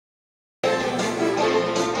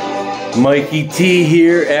Mikey T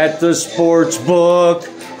here at the Sportsbook.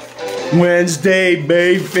 Wednesday,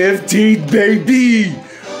 May 15th, baby.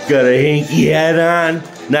 Got a hanky hat on.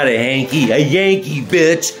 Not a hanky, a Yankee,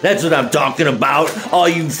 bitch. That's what I'm talking about. All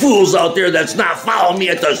you fools out there that's not following me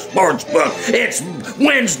at the Sportsbook. It's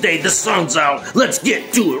Wednesday, the sun's out. Let's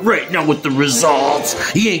get to it right now with the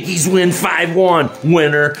results. Yankees win 5-1.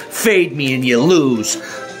 Winner, fade me and you lose.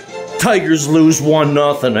 Tigers lose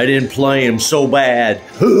 1-0. I didn't play him so bad.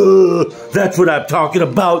 That's what I'm talking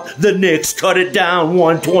about. The Knicks cut it down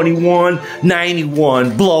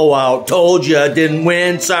 121-91. Blowout. Told you I didn't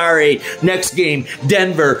win. Sorry. Next game,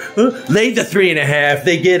 Denver. Laid the 3.5.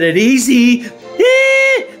 They get it easy.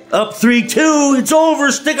 Up 3-2. It's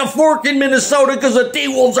over. Stick a fork in Minnesota because the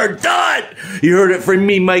T-Wolves are done. You heard it from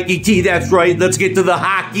me, Mikey T. That's right. Let's get to the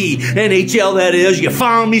hockey. NHL, that is. You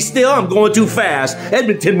found me still? I'm going too fast.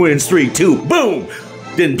 Edmonton wins 3-2. Boom.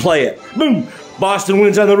 Didn't play it. Boom. Boston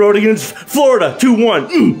wins on the road against Florida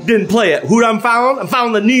 2-1. Didn't play it. Who I'm following? I'm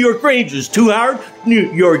following the New York Rangers. Too hard?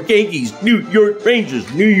 New York Yankees. New York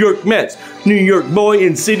Rangers. New York Mets. New York boy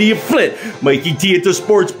in City of Flint. Mikey T at the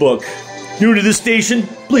Sportsbook. New to the station?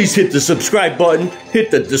 Please hit the subscribe button. Hit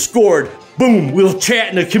the Discord. Boom. We'll chat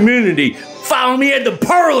in the community. Follow me at the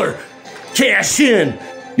parlor. Cash in.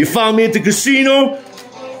 You follow me at the casino?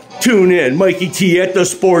 Tune in. Mikey T at the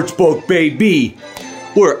Sportsbook, baby.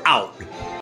 We're out.